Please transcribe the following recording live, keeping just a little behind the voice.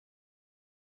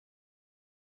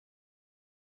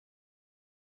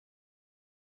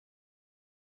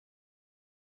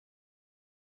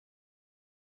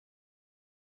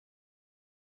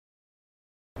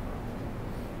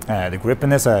The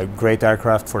Gripen is a great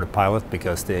aircraft for the pilot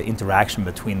because the interaction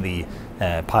between the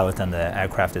pilot and the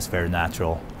aircraft is very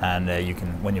natural, and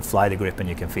when you fly the Gripen,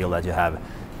 you can feel that you have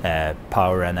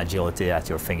power and agility at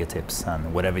your fingertips,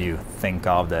 and whatever you think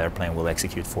of, the airplane will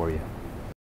execute for you.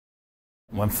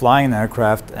 When flying an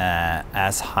aircraft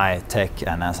as high-tech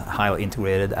and as highly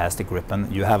integrated as the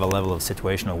Gripen, you have a level of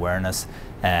situational awareness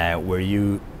where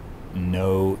you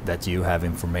know that you have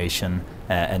information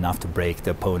enough to break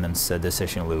the opponent's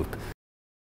decision loop.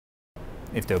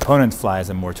 If the opponent flies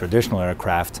a more traditional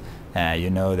aircraft, you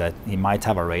know that he might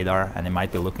have a radar and he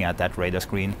might be looking at that radar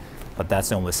screen, but that's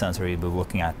the only sensor you'll be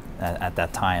looking at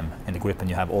that time. In the Gripen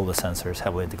you have all the sensors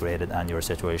heavily integrated, and your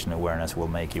situational awareness will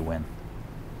make you win.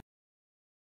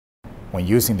 When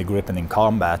using the Gripen in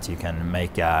combat, you can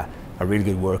make a really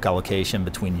good work allocation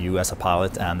between you as a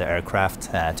pilot and the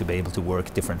aircraft to be able to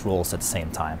work different roles at the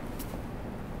same time.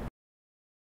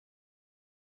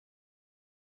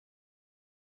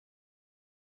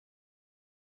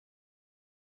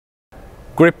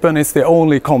 Gripen is the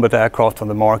only combat aircraft on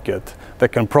the market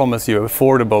that can promise you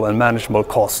affordable and manageable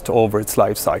cost over its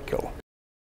life cycle.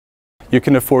 You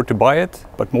can afford to buy it,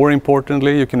 but more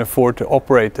importantly, you can afford to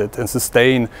operate it and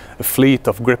sustain a fleet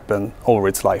of Gripen over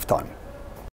its lifetime.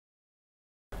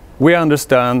 We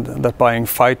understand that buying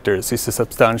fighters is a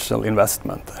substantial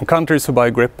investment, and countries who buy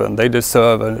Gripen, they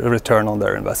deserve a return on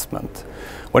their investment.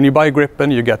 When you buy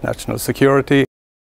Gripen, you get national security,